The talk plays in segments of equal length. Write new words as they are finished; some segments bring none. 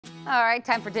All right,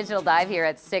 time for Digital Dive here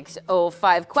at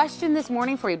 6:05. Question this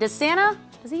morning for you. Does Santa,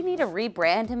 does he need to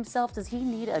rebrand himself? Does he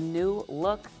need a new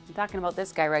look? I'm talking about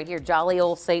this guy right here, jolly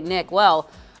old Saint Nick.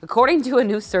 Well, according to a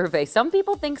new survey, some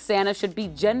people think Santa should be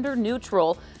gender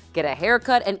neutral, get a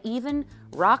haircut, and even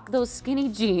rock those skinny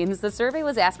jeans. The survey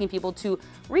was asking people to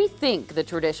rethink the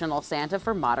traditional Santa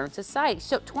for modern society.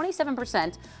 So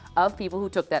 27% of people who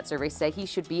took that survey say he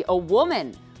should be a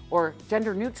woman or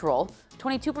gender neutral.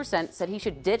 22% said he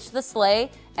should ditch the sleigh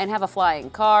and have a flying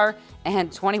car, and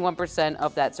 21%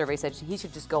 of that survey said he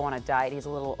should just go on a diet. He's a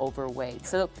little overweight.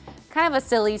 So kind of a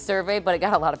silly survey, but it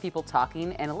got a lot of people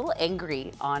talking and a little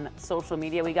angry on social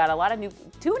media. We got a lot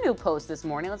of two new posts this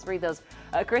morning. Let's read those.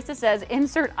 Krista says,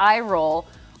 insert eye roll.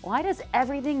 Why does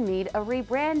everything need a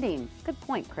rebranding? Good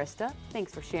point, Krista.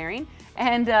 Thanks for sharing.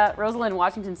 And Rosalind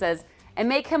Washington says, and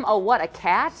make him a what, a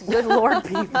cat? Good Lord,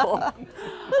 people.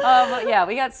 Yeah,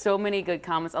 we got so many good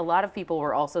comments. A lot of people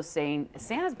were also saying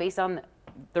Santa's based on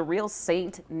the real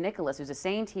Saint Nicholas, who's a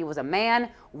saint. He was a man.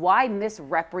 Why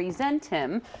misrepresent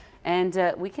him?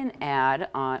 And we can add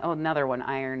on, oh, another one,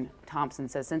 Iron Thompson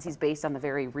says, since he's based on the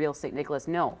very real Saint Nicholas,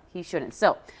 no, he shouldn't.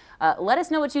 So let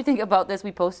us know what you think about this.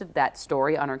 We posted that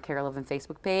story on our KARE 11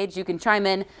 Facebook page. You can chime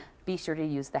in. Be sure to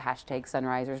use the hashtag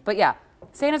Sunrisers. But yeah,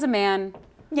 Santa's a man.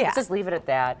 Yeah. Let's just leave it at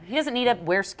that. He doesn't need to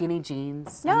wear skinny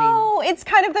jeans. No, it's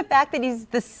kind of the fact that he's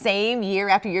the same year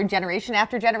after year, generation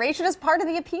after generation is part of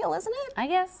the appeal, isn't it? I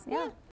guess, yeah.